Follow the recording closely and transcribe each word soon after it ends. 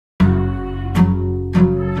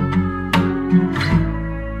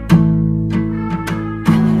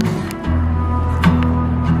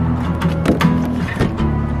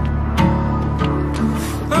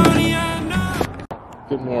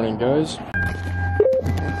guys.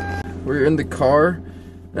 We're in the car.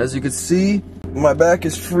 As you can see, my back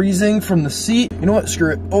is freezing from the seat. You know what?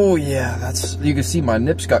 Screw it. Oh yeah, you can see my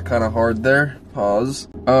nips got kind of hard there. Pause.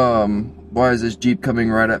 Why is this Jeep coming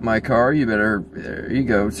right at my car? You better, there you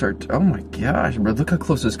go. Oh my gosh, bro, look how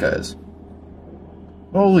close this guy is.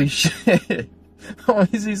 Holy shit. Why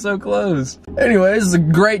is he so close? Anyways, this is a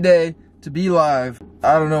great day to be live.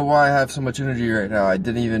 I don't know why I have so much energy right now. I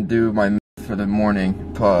didn't even do my for the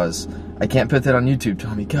morning. Pause. I can't put that on YouTube,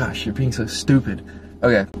 Tommy. Gosh, you're being so stupid.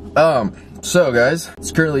 Okay, so guys,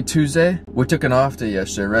 it's currently Tuesday. We took an off day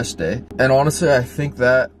yesterday, rest day. And honestly, I think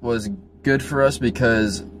that was good for us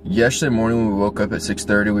because yesterday morning when we woke up at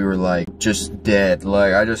 6:30, we were like just dead.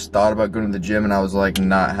 Like I just thought about going to the gym and I was like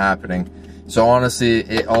not happening. So honestly,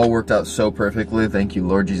 it all worked out so perfectly. Thank you,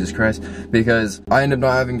 Lord Jesus Christ. Because I ended up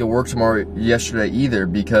not having to work tomorrow yesterday either,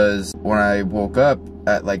 because when I woke up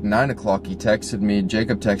at like 9 o'clock, Jacob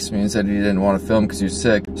texted me and said he didn't want to film because he was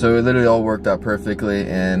sick. So it literally all worked out perfectly,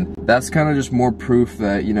 and that's kind of just more proof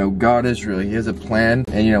that, you know, God is real. He has a plan,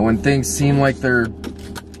 and you know, when things seem like they're,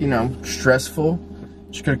 you know, stressful,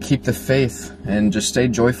 just gotta keep the faith and just stay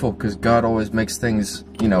joyful because God always makes things,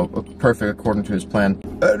 you know, perfect according to his plan.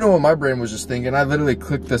 I don't know what my brain was just thinking. I literally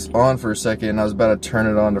clicked this on for a second and I was about to turn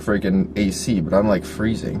it on to freaking AC, but I'm like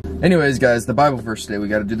freezing. Anyways, guys, the Bible verse today. We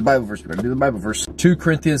gotta do the Bible verse. 2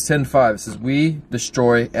 Corinthians 10:5 says, we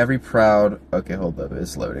destroy every proud... Okay, hold up,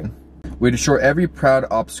 it's loading. We destroy every proud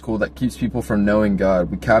obstacle that keeps people from knowing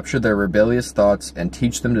God. We capture their rebellious thoughts and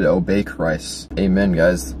teach them to obey Christ. Amen,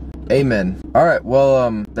 guys. Amen. Alright,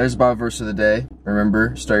 well, there's the Bible verse of the day.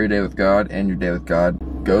 Remember, start your day with God, end your day with God.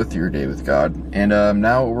 Go through your day with God. And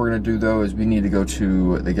now what we're gonna do though is we need to go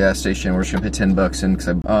to the gas station. We're just gonna put 10 bucks in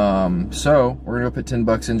so we're gonna go put 10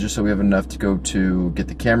 bucks in just so we have enough to go to get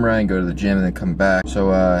the camera and go to the gym and then come back.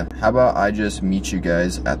 So how about I just meet you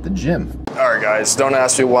guys at the gym? Alright guys, don't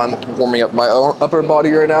ask me why I'm warming up my upper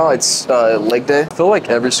body right now. It's leg day. I feel like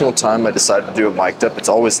every single time I decide to do a mic'd up, it's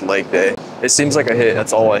always leg day. It seems like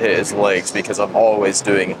that's all I hit is legs because I'm always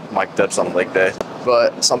doing mic'd ups on leg day.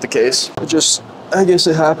 But it's not the case. I guess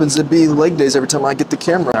it happens to be leg days every time I get the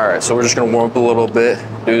camera. Alright, so we're just gonna warm up a little bit,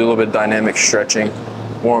 do a little bit of dynamic stretching,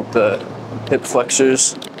 warm up the hip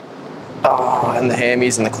flexors, and the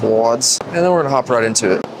hammies and the quads. And then we're gonna hop right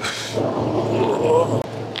into it.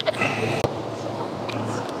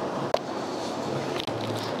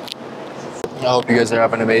 I hope you guys are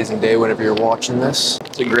having an amazing day whenever you're watching this.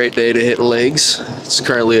 It's a great day to hit legs. It's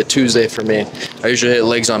currently a Tuesday for me. I usually hit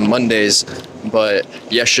legs on Mondays, but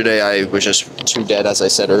yesterday I was just too dead, as I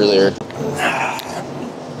said earlier.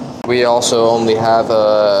 We also only have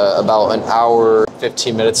about an hour,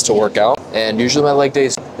 15 minutes to work out. And usually my leg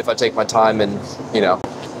days, if I take my time and, you know,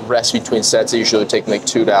 rest between sets, it usually take me like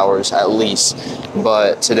 2 hours at least.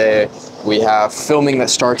 But today we have filming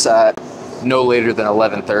that starts at no later than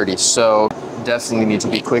 11:30. So definitely need to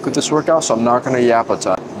be quick with this workout, so I'm not going to yap a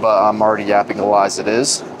ton, but I'm already yapping a lot as it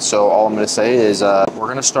is. So all I'm going to say is we're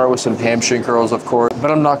going to start with some hamstring curls, of course,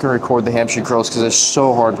 but I'm not going to record the hamstring curls because it's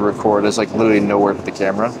so hard to record. There's like literally nowhere for the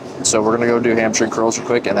camera. So we're going to go do hamstring curls real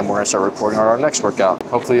quick, and then we're going to start recording our next workout.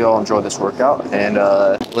 Hopefully you all enjoy this workout, and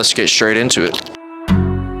let's get straight into it.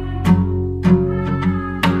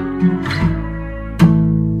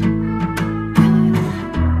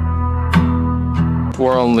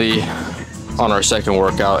 We're only on our second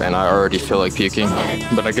workout and I already feel like puking,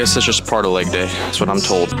 but I guess it's just part of leg day. That's what I'm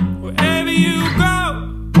told. Wherever you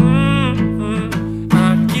go,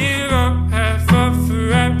 I give up half of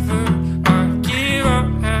forever. I give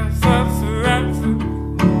up half of forever.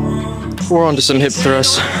 We're on to some hip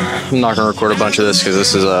thrusts. I'm not gonna record a bunch of this because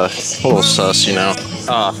this is a little sus, you know.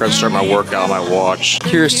 I forgot to start my workout on my watch.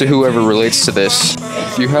 Curious to whoever relates to this.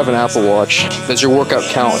 If you have an Apple Watch, does your workout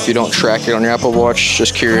count if you don't track it on your Apple Watch?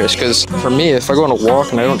 Just curious, because for me, if I go on a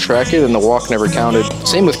walk and I don't track it, then the walk never counted.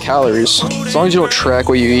 Same with calories. As long as you don't track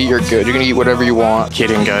what you eat, you're good. You're gonna eat whatever you want.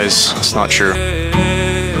 Kidding, guys. It's not true.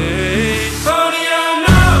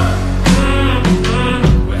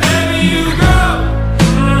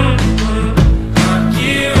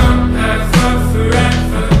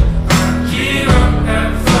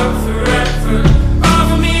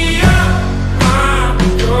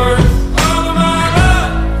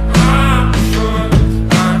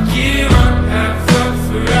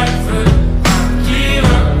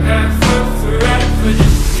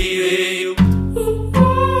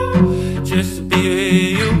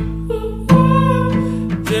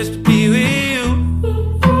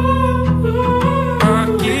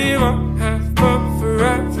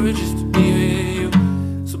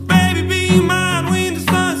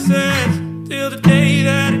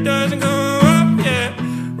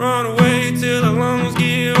 Run away.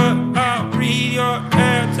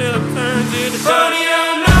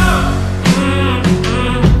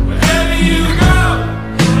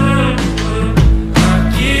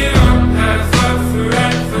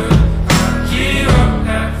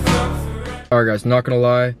 Alright guys, not gonna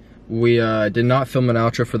lie, we did not film an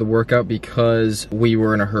outro for the workout because we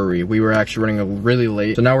were in a hurry. We were actually running really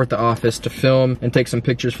late. So now we're at the office to film and take some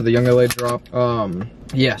pictures for the Young LA drop.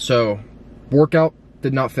 Yeah, so workout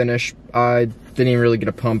did not finish. I didn't even really get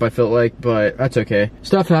a pump, I felt like, but that's okay.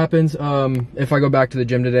 Stuff happens. If I go back to the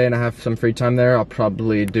gym today and I have some free time there, I'll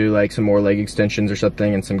probably do like some more leg extensions or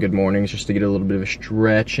something and some good mornings just to get a little bit of a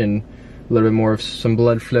stretch and a little bit more of some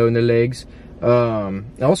blood flow in the legs.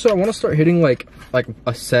 Also I want to start hitting like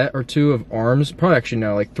a set or two of arms, probably actually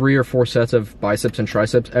no, like 3 or 4 sets of biceps and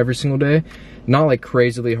triceps every single day. Not like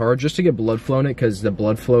crazily hard, just to get blood flow in it, because the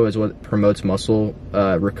blood flow is what promotes muscle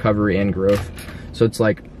recovery and growth. So it's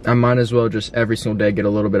like I might as well just every single day get a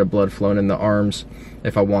little bit of blood flowing in the arms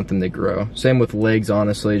if I want them to grow. Same with legs,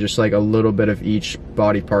 honestly, just like a little bit of each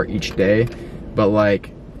body part each day, but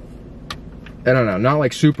like, I don't know, not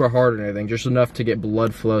like super hard or anything, just enough to get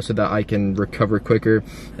blood flow so that I can recover quicker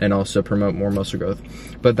and also promote more muscle growth.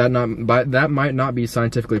 But that might not be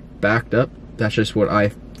scientifically backed up. That's just what I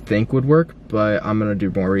think would work, but I'm gonna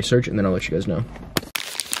do more research and then I'll let you guys know.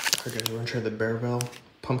 Okay guys, we're gonna try the Barebell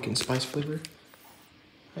pumpkin spice flavor.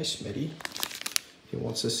 Hi Smitty. He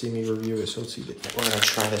wants to see me review it, so let's eat it. We're gonna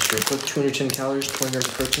try this real quick. 210 calories, 20 grams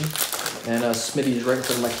of protein. And Smitty is right in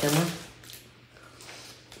front of my camera.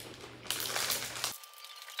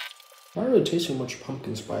 Not really tasting much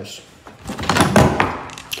pumpkin spice.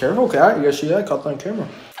 Careful, cat. You guys see that? Caught that on camera.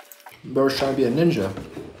 Bro's trying to be a ninja.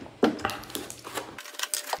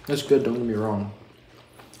 It's good, don't get me wrong.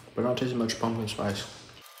 But not tasting much pumpkin spice.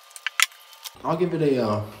 I'll give it a,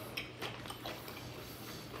 out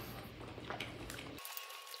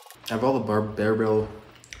of all the Barebell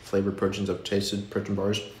flavored proteins I've tasted, protein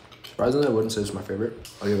bars, surprisingly I wouldn't say it's my favorite.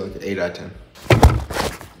 I'll give it like an 8 out of 10.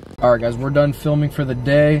 Alright guys, we're done filming for the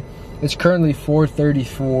day. It's currently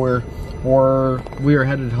 4:34. We are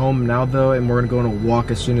headed home now though, and we're gonna go on a walk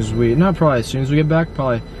as soon as we get back,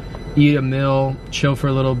 probably eat a meal, chill for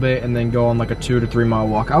a little bit, and then go on like a 2 to 3 mile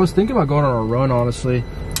walk. I was thinking about going on a run, honestly,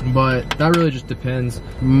 but that really just depends.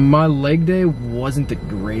 My leg day wasn't the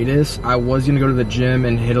greatest. I was gonna go to the gym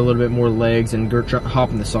and hit a little bit more legs and hop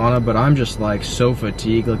in the sauna, but I'm just like so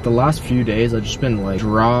fatigued. Like the last few days I've just been like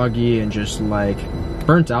groggy and just like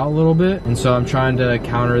burnt out a little bit, and so I'm trying to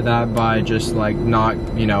counter that by just like not,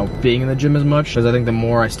 you know, being in the gym as much, because I think the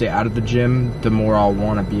more I stay out of the gym, the more I'll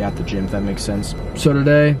want to be at the gym, if that makes sense. So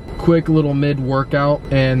today, quick little mid workout,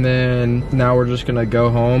 and then now we're just gonna go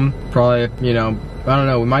home. Probably, you know, I don't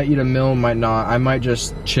know, we might eat a meal, might not. I might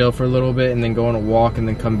just chill for a little bit and then go on a walk and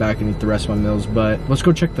then come back and eat the rest of my meals, but let's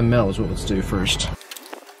go check the mail is what let's do first.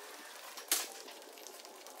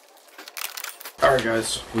 Alright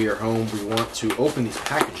guys, we are home. We want to open these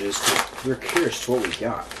packages because we're curious to what we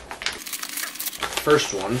got.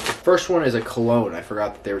 First one is a cologne. I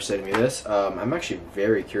forgot that they were sending me this. I'm actually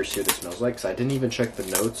very curious to see what this smells like because I didn't even check the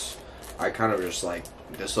notes. I kind of just like,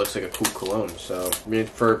 this looks like a cool cologne. So, I mean,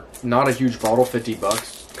 for not a huge bottle, 50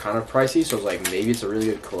 bucks, kind of pricey. So I was like, maybe it's a really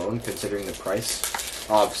good cologne considering the price.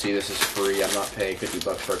 Obviously, this is free. I'm not paying 50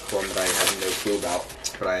 bucks for a cologne that I have no clue about.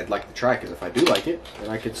 But I'd like to try because if I do like it, then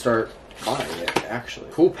I could start buying it, actually.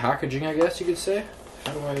 Cool packaging, I guess you could say.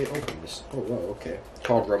 How do I open this? Oh, whoa, okay. It's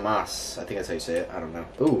called Ramas. I think that's how you say it. I don't know.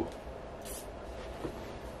 Ooh.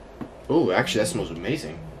 Ooh, actually, that smells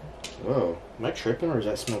amazing. Whoa. Am I tripping, or does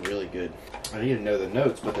that smell really good? I need to know the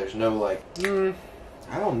notes, but there's no, like,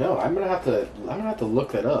 I don't know. I'm gonna have to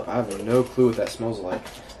look that up. I have no clue what that smells like.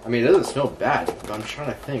 I mean, it doesn't smell bad, but I'm trying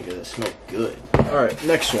to think. Does it smell good? Alright,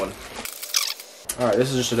 next one. Alright,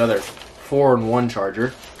 this is just another 4-in-1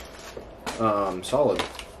 charger. Solid.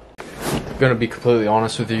 Gonna be completely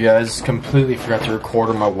honest with you guys, completely forgot to record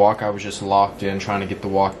on my walk. I was just locked in trying to get the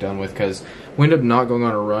walk done with, because we ended up not going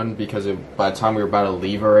on a run because by the time we were about to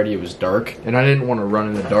leave already, it was dark, and I didn't want to run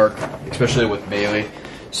in the dark, especially with Bailey.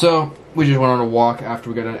 So we just went on a walk after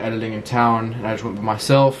we got done editing in town, and I just went by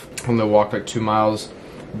myself. Only walked like 2 miles.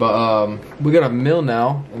 But we got a meal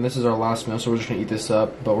now, and this is our last meal, so we're just gonna eat this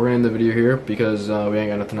up. But we're gonna end the video here because we ain't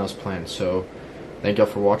got nothing else planned. So thank y'all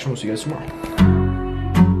for watching. We'll see you guys tomorrow.